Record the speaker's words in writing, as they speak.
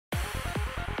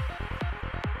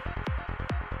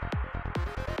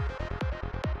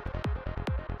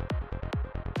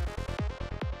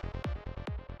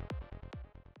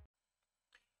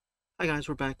Hi guys,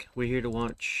 we're back. We're here to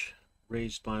watch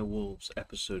Raised by Wolves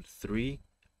episode 3.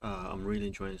 I'm really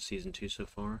enjoying season 2 so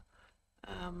far.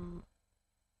 I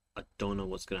don't know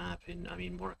what's gonna happen. I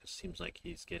mean, Marcus seems like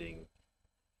he's getting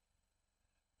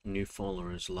new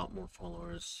followers, a lot more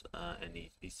followers, and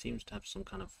he seems to have some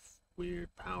kind of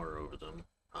weird power over them.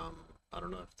 I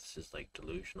don't know if this is like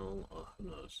delusional or who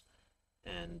knows.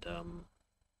 And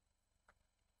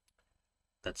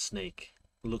that snake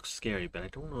looks scary, but I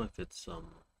don't know if it's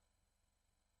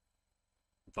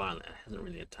violent. It hasn't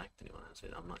really attacked anyone, has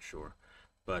it? I'm not sure,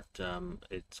 but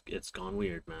it's gone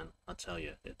weird, man. I'll tell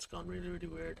you, it's gone really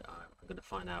weird. I'm gonna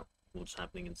find out what's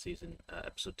happening in season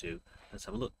episode 2. Let's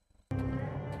have a look.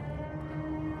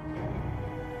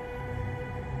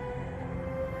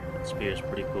 That spear's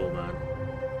pretty cool, man.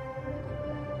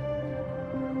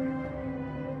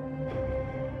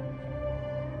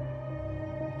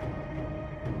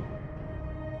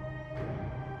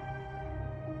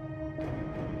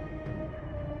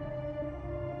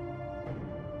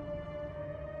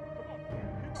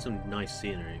 Some nice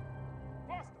scenery.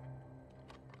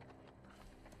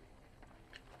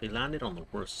 They landed on the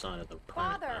worst side of the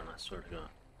planet, man, I swear to God.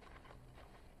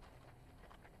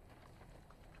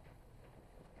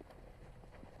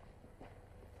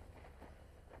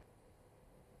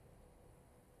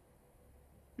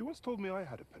 You once told me I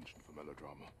had a penchant for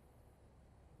melodrama.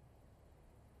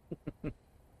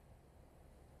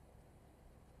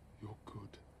 You're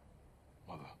good,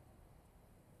 Mother.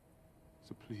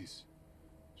 So please,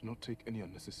 do not take any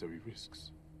unnecessary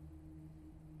risks.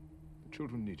 The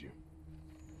children need you.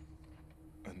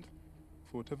 And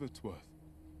for whatever it's worth,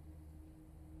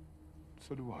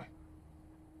 so do I.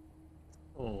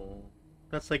 Oh,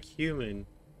 that's like human.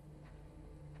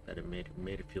 That it made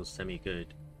it feel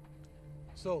semi-good.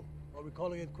 So, are we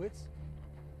calling it quits?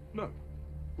 No,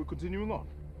 we're continuing on.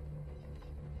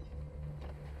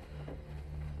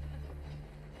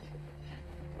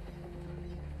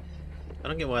 I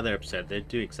don't get why they're upset. They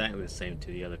do exactly the same to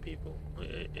the other people.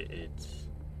 It's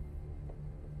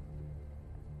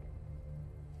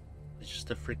just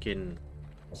a freaking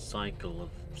cycle of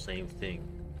same thing.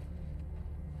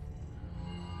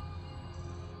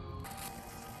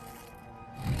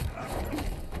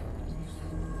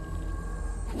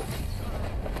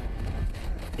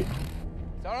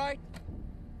 It's all right.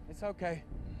 It's okay.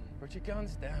 Put your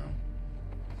guns down.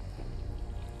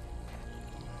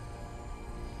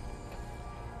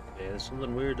 Yeah, there's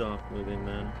something weird off with him,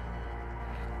 man.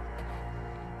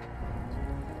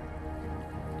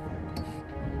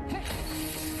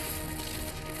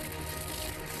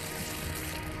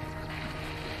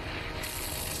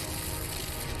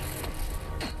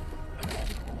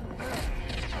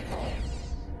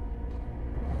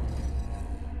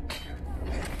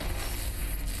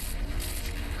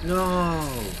 No!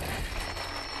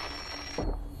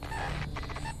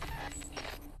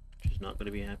 She's not going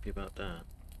to be happy about that.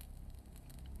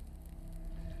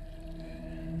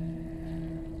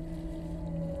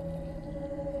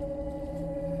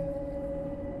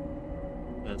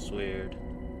 That's weird.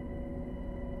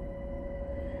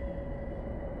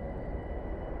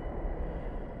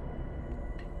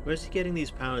 Where's he getting these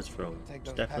powers from?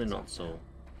 It's definitely not Soul.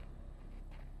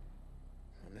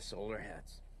 And the solar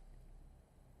hats.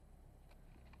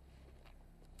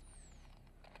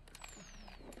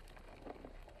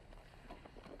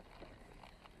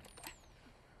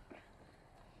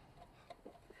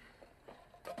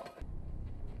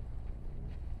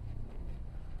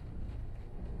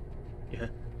 Yeah.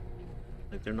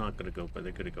 Like they're not gonna go, but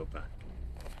they're gonna go back.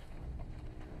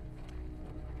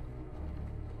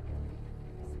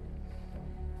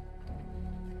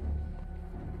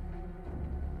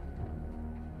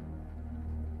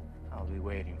 I'll be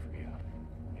waiting for you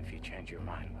if you change your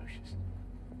mind, Lucius.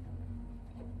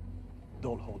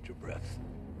 Don't hold your breath.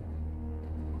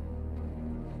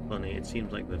 Funny, it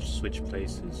seems like they've switched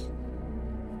places.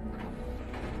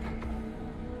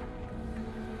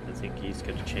 I think he's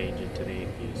gonna change into the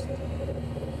atheist.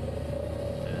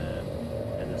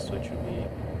 And the switch will be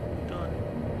done.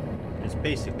 It's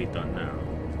basically done now.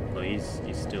 But he's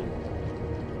still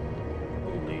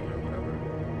holy or whatever.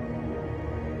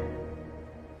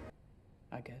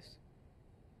 I guess.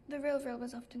 The real Vril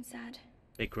was often sad,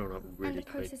 They've grown up and really the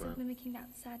quick, process of man. mimicking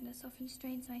that sadness often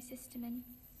strains my system in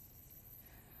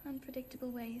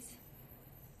unpredictable ways.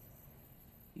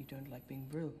 You don't like being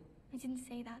Vril. I didn't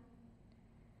say that.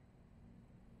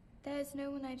 There's no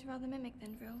one I'd rather mimic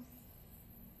than Vril.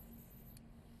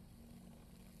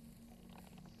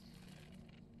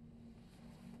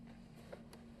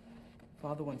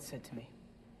 Father once said to me,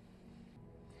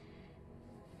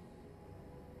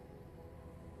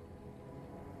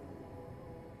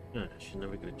 Yeah, she's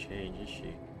never gonna change, is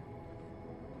she?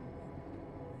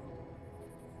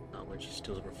 Not when she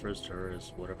still refers to her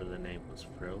as whatever the name was,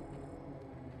 Frill.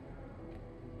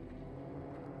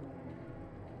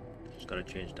 She's gotta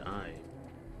change to I.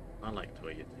 I like the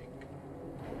way you think.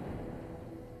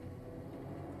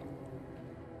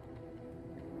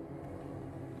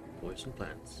 Poison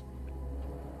plants.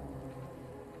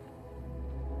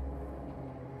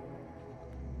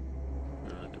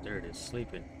 Oh, look, there it is,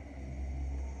 sleeping.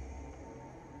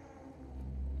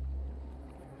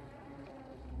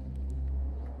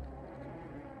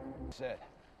 Said,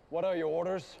 what are your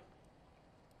orders?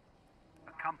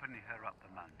 Accompany her up the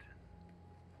mountain.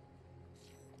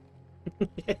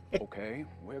 Okay,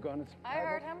 we're gonna... I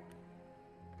heard him.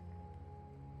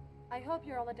 I hope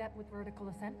you're all adept with vertical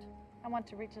ascent. I want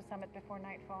to reach the summit before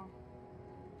nightfall.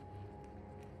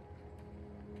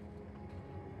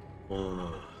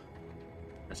 Oh,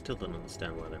 I still don't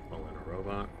understand why they're following a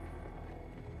robot.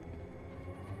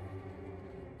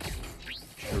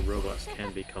 Sure, robots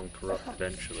can become corrupt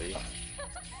eventually.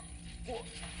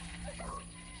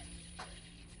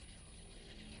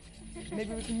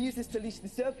 Maybe we can use this to leash the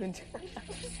serpent.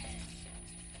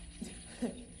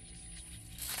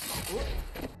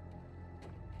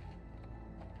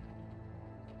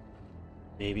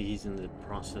 Maybe he's in the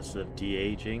process of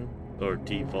de-aging or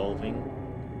devolving.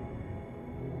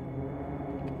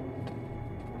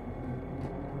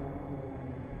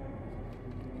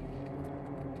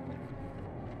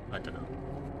 I don't know.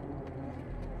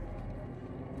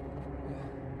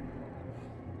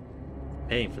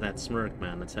 Paying for that smirk,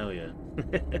 man, I tell ya.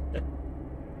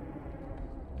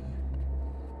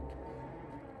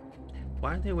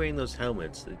 Why are they wearing those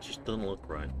helmets? It just doesn't look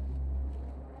right.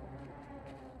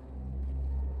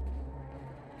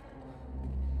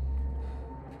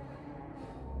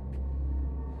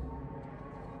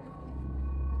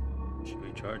 Should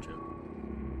we charge him?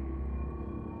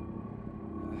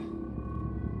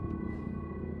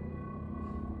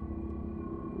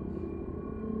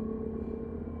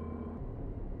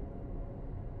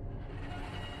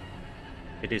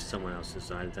 It is someone else's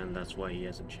size, then that's why he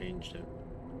hasn't changed it.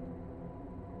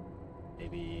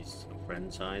 Maybe he's a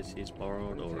friend's size he's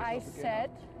borrowed, or I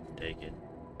said take it.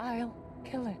 I'll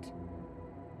kill it.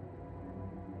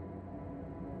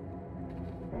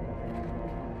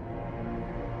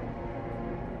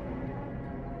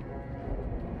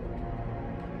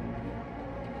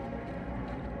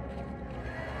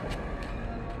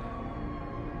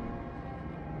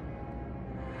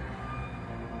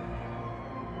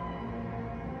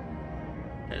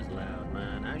 That's loud,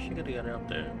 man. How's she gonna get up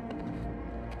there?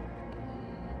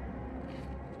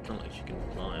 It's not like she can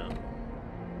fly up.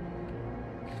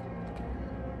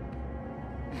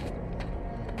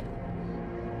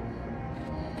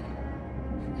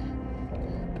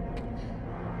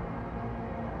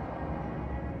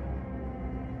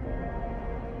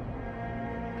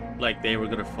 Like they were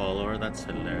gonna follow her? That's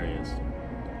hilarious.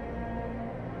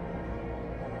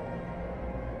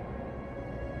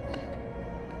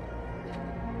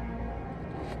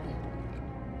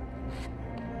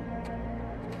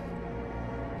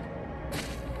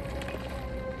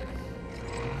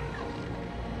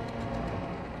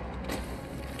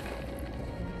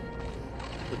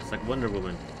 Looks like Wonder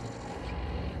Woman.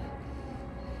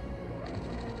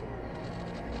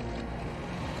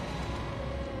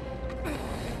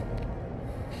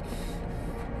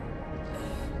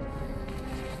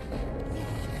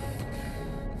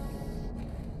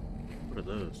 What are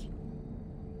those?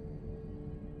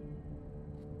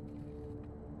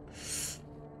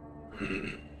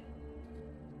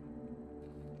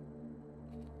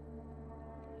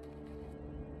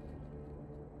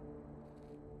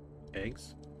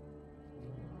 Eggs?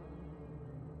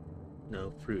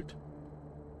 No, fruit.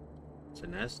 It's a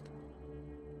nest?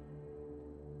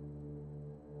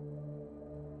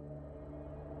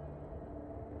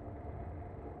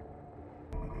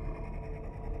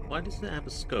 Why does it have a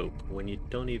scope when you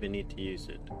don't even need to use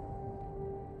it?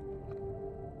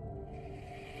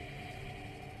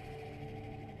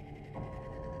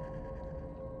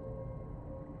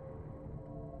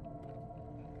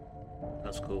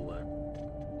 That's cool, man.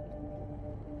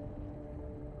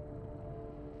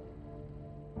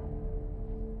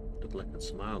 Looked like it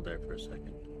smiled there for a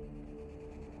second.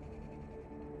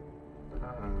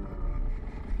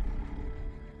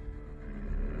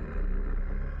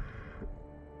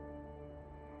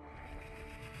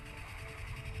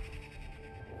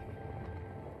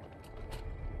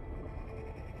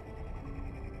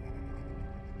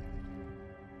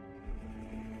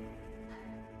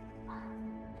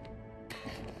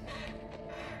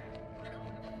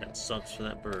 That sucks for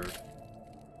that bird.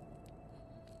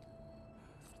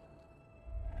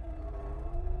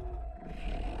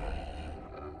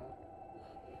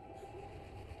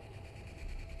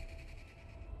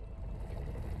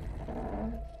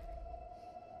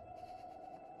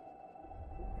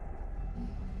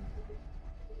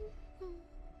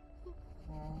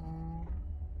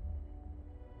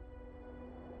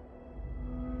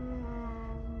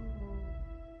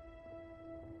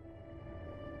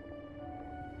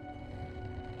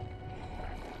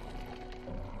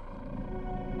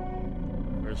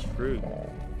 fruit.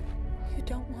 You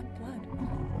don't want blood.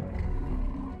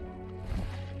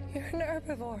 You're an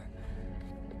herbivore.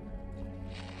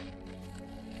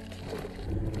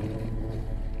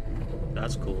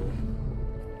 That's cool.